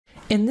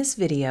In this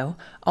video,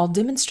 I'll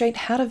demonstrate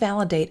how to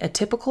validate a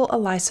typical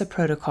ELISA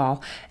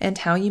protocol and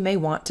how you may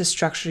want to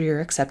structure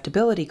your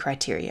acceptability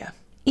criteria.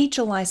 Each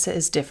ELISA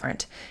is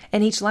different,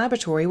 and each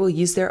laboratory will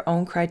use their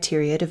own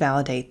criteria to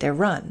validate their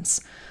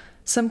runs.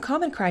 Some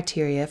common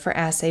criteria for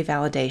assay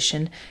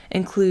validation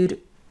include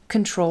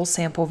control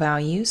sample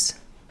values,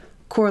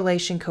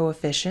 correlation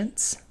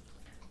coefficients,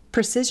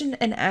 precision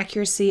and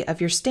accuracy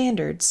of your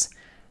standards,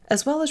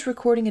 as well as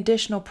recording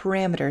additional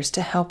parameters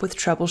to help with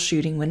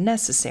troubleshooting when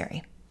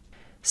necessary.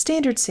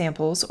 Standard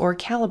samples, or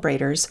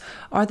calibrators,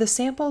 are the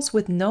samples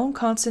with known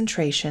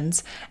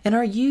concentrations and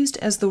are used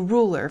as the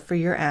ruler for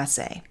your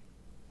assay.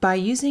 By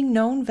using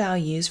known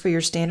values for your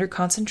standard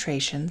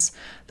concentrations,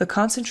 the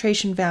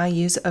concentration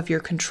values of your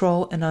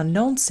control and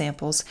unknown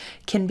samples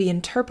can be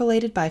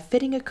interpolated by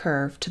fitting a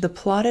curve to the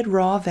plotted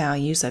raw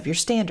values of your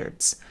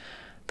standards.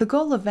 The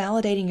goal of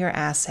validating your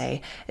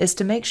assay is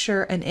to make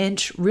sure an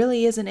inch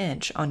really is an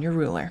inch on your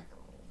ruler.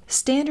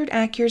 Standard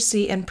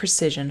accuracy and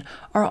precision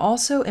are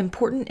also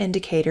important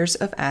indicators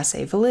of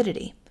assay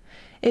validity.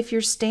 If your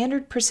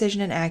standard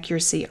precision and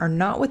accuracy are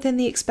not within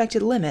the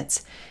expected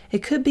limits,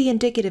 it could be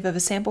indicative of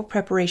a sample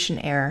preparation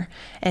error,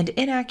 and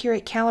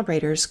inaccurate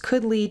calibrators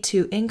could lead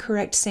to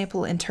incorrect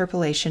sample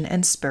interpolation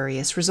and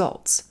spurious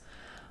results.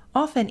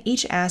 Often,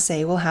 each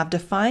assay will have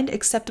defined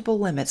acceptable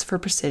limits for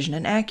precision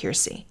and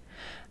accuracy.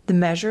 The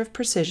measure of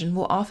precision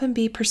will often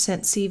be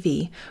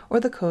 %CV,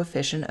 or the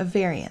coefficient of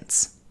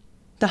variance.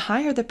 The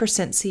higher the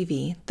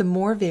 %CV, the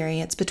more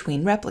variance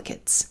between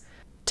replicates.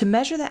 To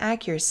measure the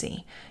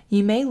accuracy,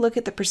 you may look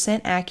at the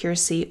 %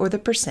 accuracy or the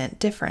 %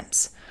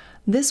 difference.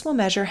 This will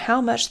measure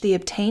how much the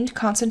obtained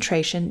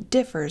concentration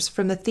differs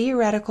from the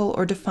theoretical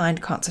or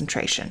defined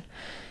concentration.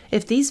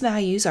 If these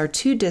values are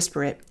too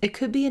disparate, it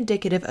could be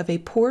indicative of a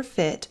poor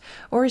fit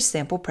or a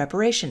sample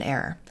preparation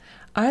error.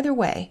 Either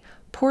way,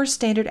 poor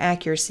standard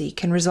accuracy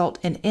can result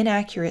in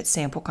inaccurate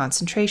sample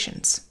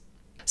concentrations.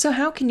 So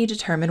how can you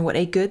determine what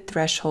a good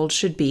threshold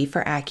should be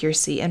for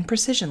accuracy and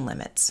precision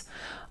limits?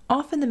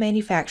 Often the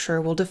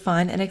manufacturer will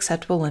define an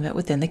acceptable limit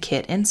within the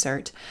kit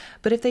insert,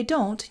 but if they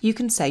don't, you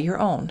can set your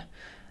own.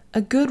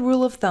 A good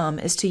rule of thumb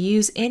is to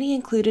use any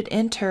included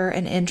inter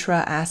and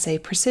intra-assay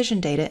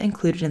precision data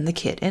included in the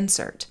kit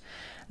insert.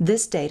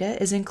 This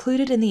data is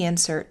included in the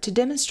insert to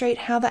demonstrate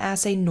how the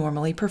assay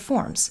normally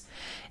performs.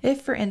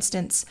 If, for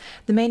instance,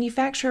 the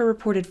manufacturer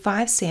reported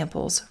 5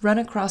 samples run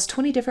across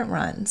 20 different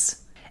runs,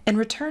 and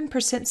return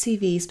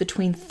 %CVs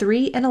between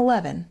 3 and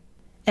 11,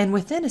 and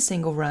within a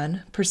single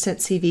run,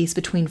 %CVs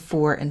between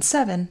 4 and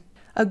 7,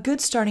 a good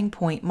starting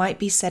point might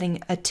be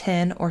setting a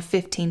 10 or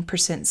 15%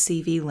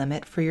 CV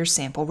limit for your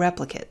sample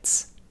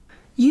replicates.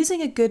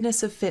 Using a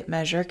goodness of fit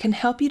measure can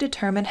help you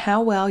determine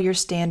how well your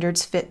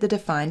standards fit the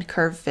defined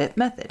curve fit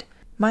method.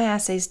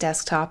 MyAssays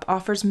desktop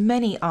offers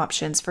many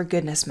options for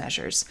goodness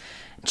measures.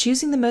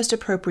 Choosing the most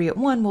appropriate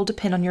one will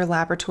depend on your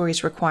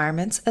laboratory's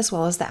requirements as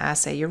well as the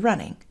assay you're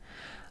running.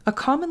 A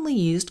commonly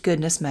used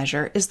goodness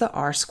measure is the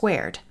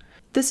R-squared.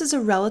 This is a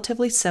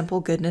relatively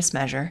simple goodness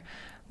measure,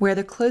 where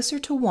the closer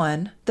to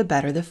 1, the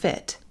better the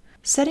fit.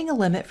 Setting a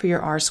limit for your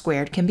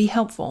R-squared can be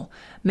helpful,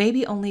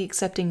 maybe only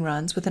accepting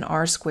runs with an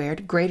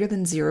R-squared greater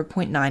than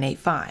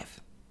 0.985.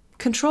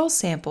 Control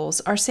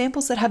samples are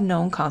samples that have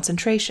known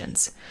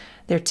concentrations.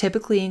 They're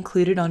typically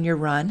included on your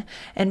run,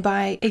 and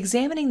by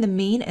examining the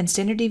mean and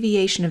standard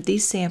deviation of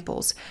these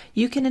samples,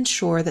 you can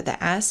ensure that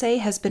the assay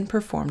has been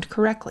performed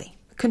correctly.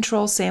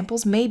 Control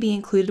samples may be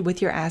included with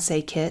your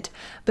assay kit,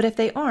 but if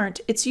they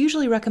aren't, it's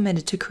usually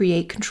recommended to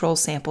create control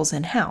samples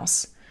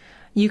in-house.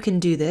 You can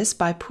do this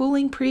by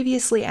pooling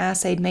previously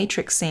assayed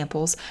matrix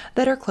samples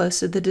that are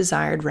close to the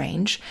desired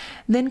range,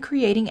 then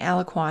creating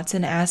aliquots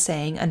and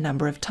assaying a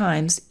number of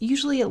times,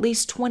 usually at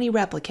least 20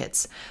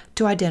 replicates,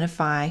 to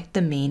identify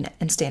the mean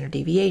and standard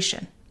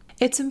deviation.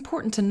 It's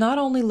important to not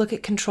only look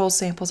at control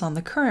samples on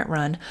the current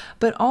run,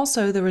 but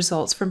also the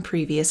results from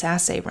previous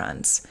assay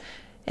runs.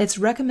 It's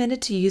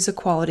recommended to use a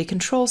quality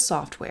control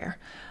software,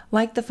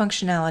 like the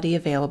functionality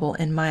available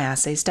in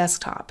MyAssays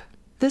desktop.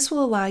 This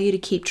will allow you to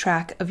keep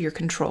track of your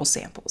control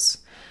samples.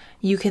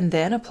 You can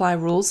then apply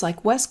rules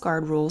like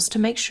Westguard rules to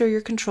make sure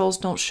your controls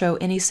don't show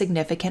any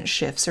significant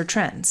shifts or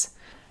trends.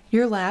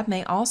 Your lab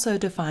may also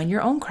define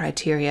your own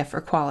criteria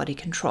for quality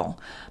control,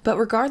 but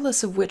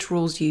regardless of which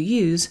rules you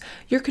use,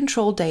 your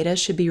control data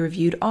should be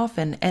reviewed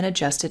often and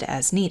adjusted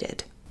as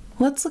needed.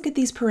 Let's look at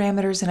these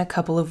parameters in a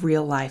couple of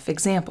real-life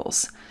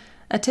examples.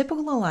 A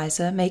typical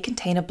ELISA may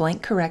contain a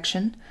blank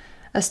correction,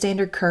 a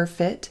standard curve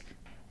fit,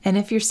 and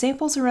if your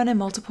samples are run in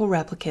multiple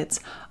replicates,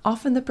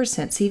 often the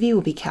 %CV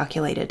will be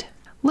calculated.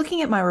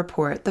 Looking at my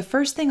report, the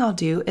first thing I'll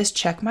do is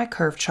check my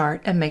curve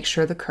chart and make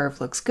sure the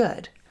curve looks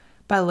good.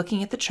 By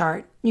looking at the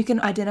chart, you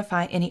can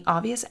identify any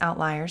obvious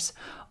outliers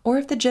or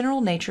if the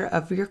general nature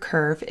of your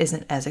curve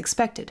isn't as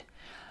expected.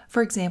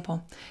 For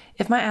example,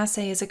 if my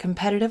assay is a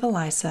competitive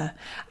ELISA,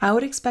 I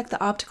would expect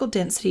the optical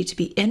density to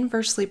be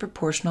inversely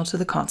proportional to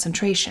the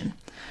concentration,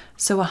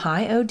 so a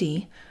high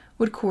OD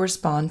would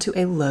correspond to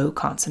a low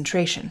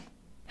concentration.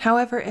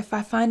 However, if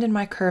I find in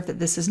my curve that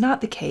this is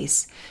not the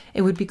case,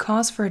 it would be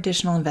cause for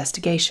additional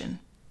investigation.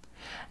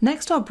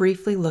 Next, I'll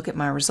briefly look at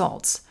my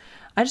results.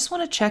 I just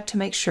want to check to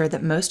make sure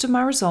that most of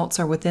my results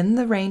are within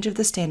the range of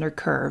the standard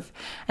curve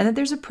and that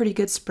there's a pretty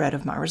good spread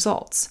of my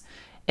results.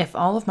 If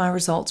all of my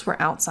results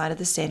were outside of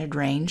the standard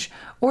range,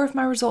 or if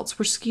my results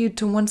were skewed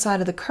to one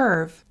side of the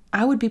curve,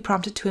 I would be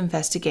prompted to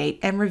investigate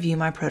and review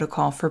my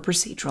protocol for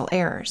procedural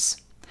errors.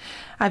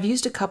 I've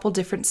used a couple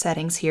different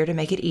settings here to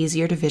make it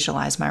easier to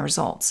visualize my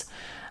results.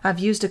 I've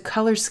used a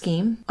color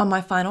scheme on my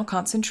final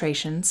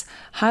concentrations,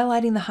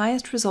 highlighting the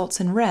highest results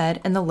in red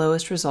and the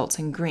lowest results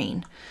in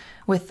green,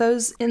 with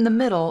those in the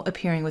middle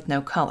appearing with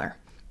no color.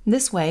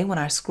 This way, when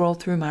I scroll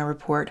through my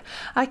report,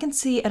 I can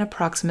see an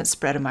approximate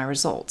spread of my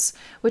results,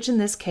 which in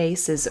this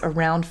case is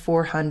around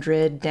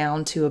 400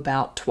 down to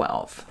about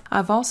 12.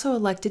 I've also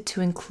elected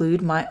to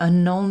include my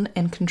unknown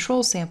and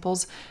control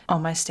samples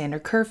on my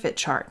standard curve fit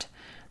chart.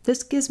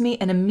 This gives me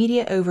an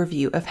immediate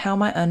overview of how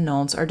my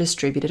unknowns are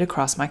distributed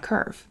across my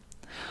curve.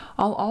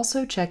 I'll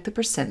also check the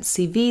percent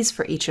CVs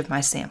for each of my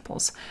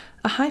samples.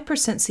 A high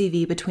percent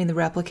CV between the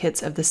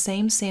replicates of the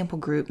same sample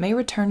group may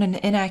return an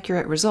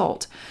inaccurate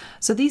result,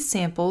 so these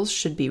samples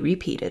should be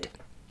repeated.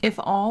 If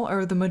all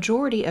or the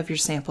majority of your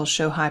samples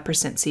show high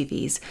percent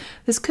CVs,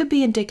 this could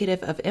be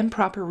indicative of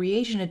improper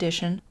reagent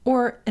addition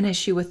or an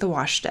issue with the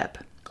wash step.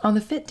 On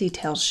the fit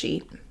details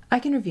sheet, I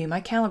can review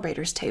my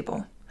calibrators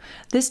table.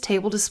 This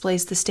table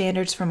displays the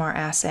standards from our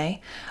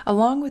assay,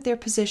 along with their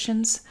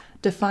positions,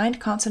 defined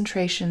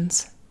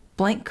concentrations,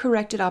 blank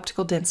corrected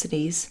optical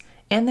densities,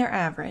 and their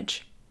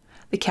average,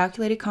 the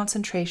calculated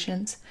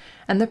concentrations,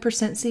 and the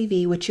percent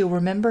CV, which you'll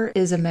remember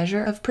is a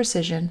measure of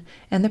precision,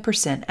 and the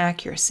percent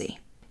accuracy.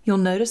 You'll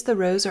notice the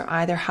rows are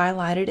either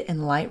highlighted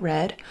in light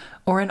red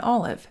or in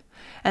olive,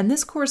 and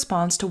this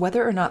corresponds to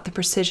whether or not the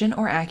precision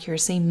or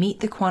accuracy meet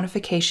the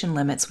quantification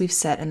limits we've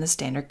set in the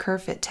Standard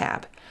Curve Fit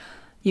tab.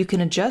 You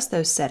can adjust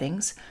those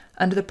settings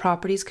under the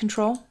Properties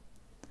control,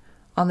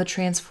 on the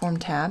Transform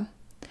tab,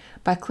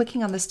 by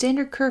clicking on the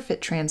Standard Curve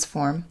Fit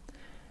transform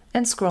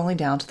and scrolling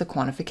down to the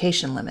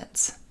quantification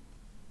limits.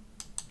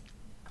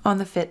 On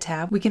the Fit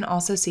tab, we can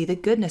also see the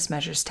goodness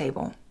measures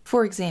table.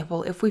 For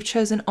example, if we've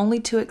chosen only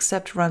to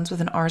accept runs with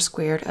an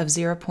R-squared of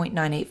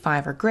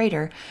 0.985 or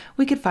greater,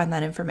 we could find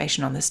that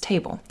information on this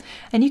table.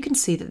 And you can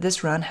see that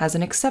this run has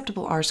an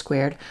acceptable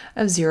R-squared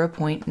of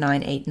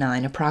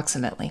 0.989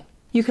 approximately.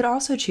 You could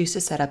also choose to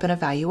set up an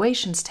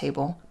evaluations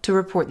table to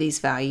report these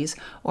values,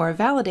 or a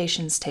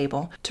validations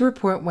table to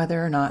report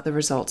whether or not the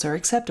results are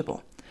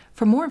acceptable.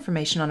 For more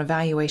information on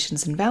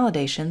evaluations and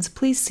validations,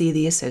 please see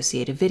the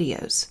associated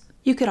videos.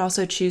 You could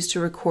also choose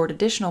to record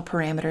additional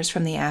parameters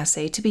from the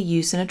assay to be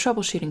used in a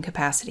troubleshooting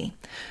capacity.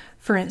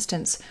 For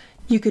instance,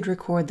 you could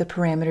record the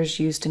parameters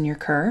used in your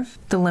curve,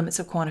 the limits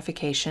of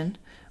quantification,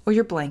 or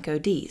your blank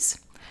ODs.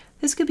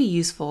 This could be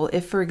useful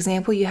if, for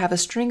example, you have a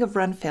string of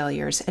run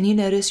failures and you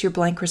notice your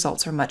blank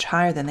results are much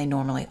higher than they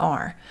normally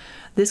are.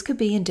 This could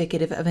be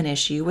indicative of an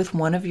issue with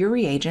one of your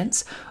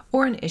reagents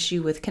or an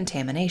issue with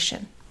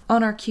contamination.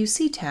 On our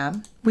QC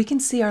tab, we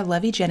can see our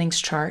Levy-Jennings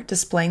chart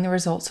displaying the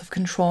results of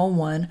Control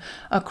 1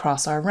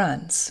 across our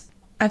runs.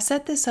 I've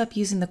set this up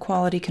using the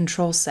quality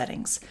control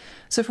settings,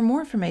 so for more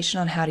information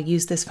on how to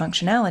use this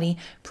functionality,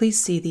 please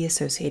see the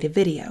associated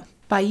video.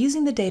 By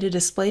using the data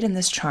displayed in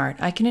this chart,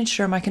 I can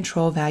ensure my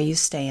control values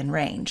stay in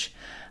range.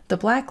 The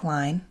black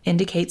line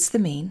indicates the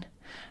mean.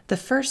 The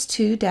first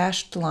two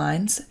dashed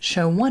lines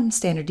show one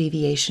standard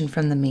deviation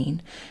from the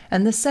mean,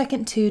 and the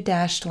second two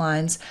dashed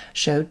lines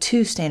show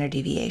 2 standard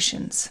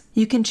deviations.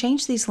 You can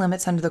change these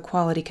limits under the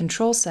quality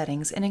control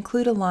settings and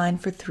include a line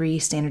for 3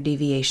 standard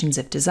deviations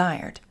if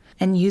desired.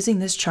 And using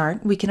this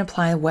chart, we can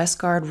apply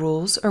Westgard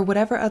rules or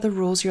whatever other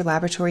rules your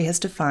laboratory has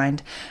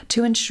defined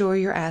to ensure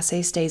your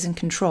assay stays in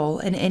control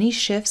and any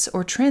shifts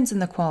or trends in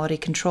the quality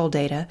control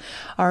data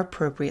are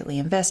appropriately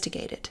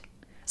investigated.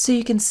 So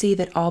you can see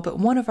that all but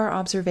one of our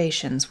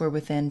observations were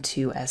within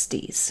 2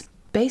 SDs.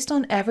 Based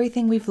on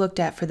everything we've looked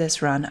at for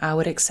this run, I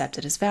would accept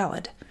it as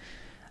valid.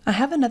 I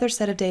have another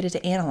set of data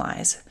to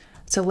analyze,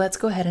 so let's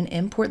go ahead and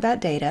import that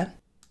data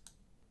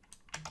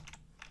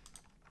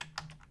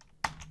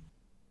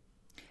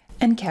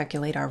and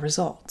calculate our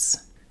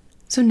results.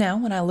 So now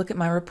when I look at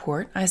my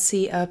report, I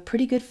see a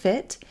pretty good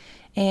fit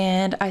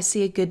and I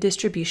see a good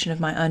distribution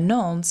of my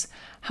unknowns.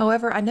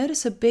 However, I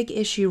notice a big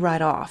issue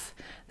right off,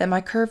 that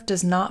my curve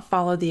does not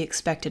follow the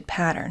expected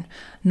pattern.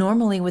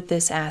 Normally with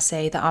this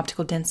assay, the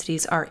optical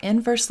densities are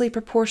inversely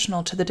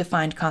proportional to the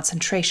defined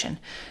concentration.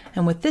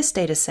 And with this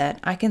data set,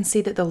 I can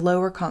see that the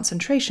lower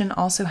concentration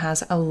also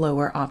has a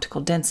lower optical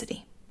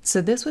density.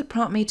 So this would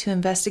prompt me to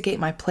investigate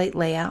my plate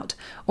layout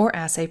or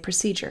assay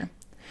procedure.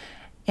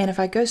 And if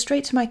I go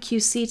straight to my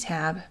QC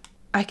tab,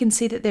 I can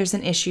see that there's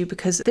an issue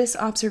because this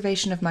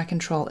observation of my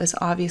control is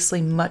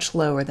obviously much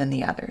lower than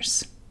the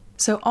others.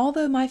 So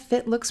although my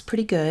fit looks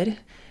pretty good,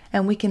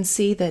 and we can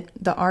see that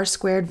the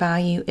R-squared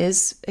value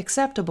is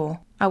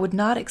acceptable, I would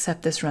not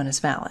accept this run as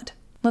valid.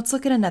 Let's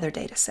look at another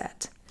data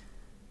set.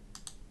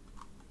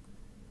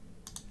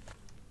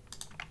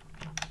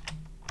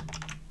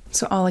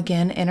 So I'll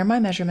again enter my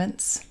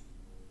measurements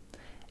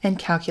and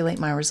calculate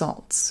my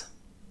results.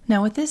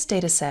 Now with this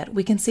data set,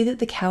 we can see that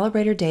the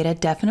calibrator data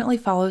definitely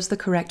follows the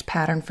correct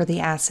pattern for the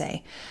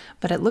assay,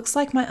 but it looks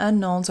like my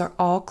unknowns are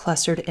all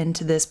clustered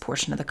into this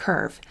portion of the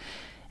curve.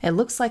 It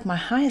looks like my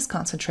highest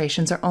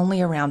concentrations are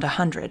only around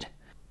 100.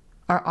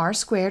 Our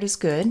R² is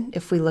good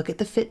if we look at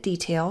the fit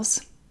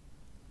details,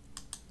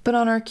 but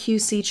on our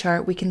QC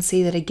chart we can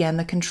see that again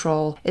the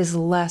control is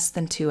less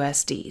than 2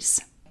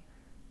 SDs.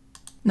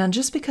 Now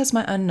just because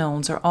my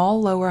unknowns are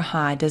all low or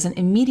high doesn't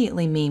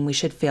immediately mean we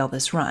should fail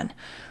this run.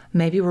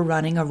 Maybe we're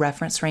running a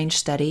reference range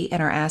study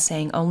and are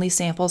assaying only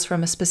samples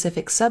from a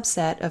specific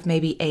subset of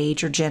maybe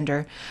age or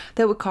gender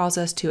that would cause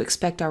us to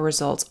expect our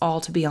results all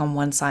to be on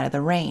one side of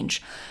the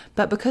range.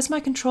 But because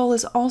my control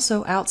is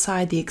also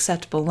outside the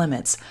acceptable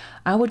limits,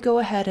 I would go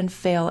ahead and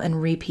fail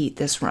and repeat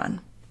this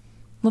run.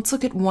 Let's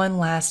look at one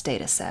last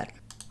data set.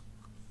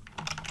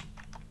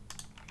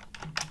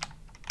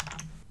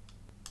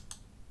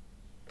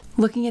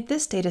 Looking at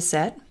this data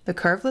set, the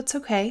curve looks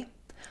okay.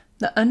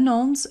 The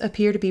unknowns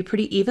appear to be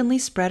pretty evenly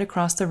spread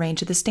across the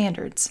range of the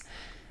standards.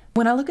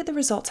 When I look at the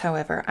results,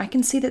 however, I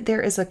can see that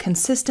there is a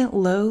consistent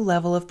low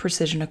level of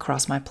precision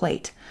across my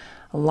plate.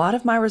 A lot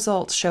of my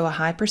results show a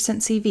high %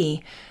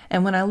 CV,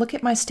 and when I look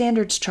at my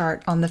standards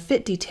chart on the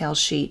fit details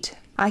sheet,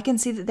 I can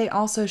see that they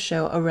also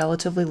show a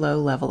relatively low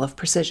level of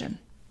precision.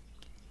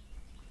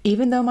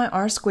 Even though my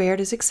R²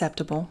 is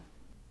acceptable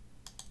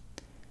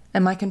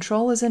and my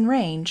control is in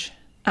range,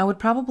 I would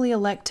probably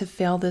elect to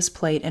fail this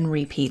plate and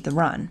repeat the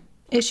run.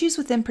 Issues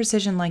with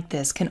imprecision like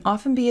this can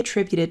often be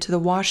attributed to the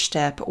wash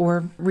step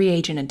or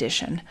reagent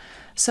addition.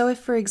 So if,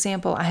 for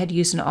example, I had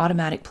used an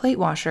automatic plate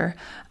washer,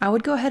 I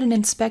would go ahead and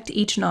inspect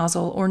each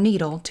nozzle or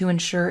needle to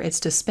ensure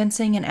it's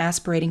dispensing and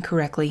aspirating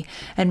correctly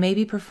and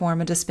maybe perform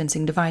a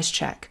dispensing device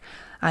check.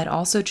 I'd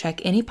also check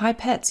any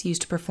pipettes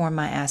used to perform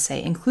my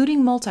assay,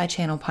 including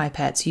multi-channel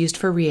pipettes used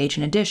for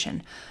reagent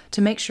addition,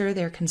 to make sure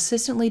they're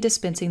consistently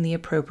dispensing the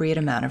appropriate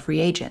amount of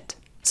reagent.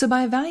 So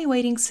by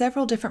evaluating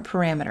several different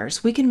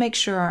parameters, we can make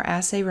sure our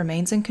assay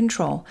remains in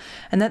control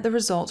and that the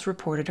results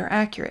reported are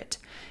accurate.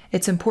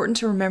 It's important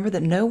to remember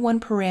that no one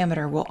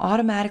parameter will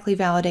automatically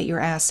validate your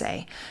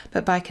assay,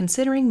 but by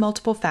considering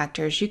multiple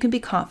factors, you can be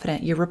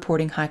confident you're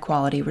reporting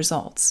high-quality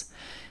results.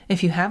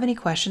 If you have any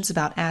questions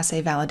about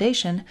assay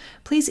validation,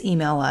 please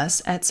email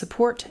us at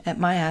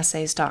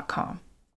support@myassays.com.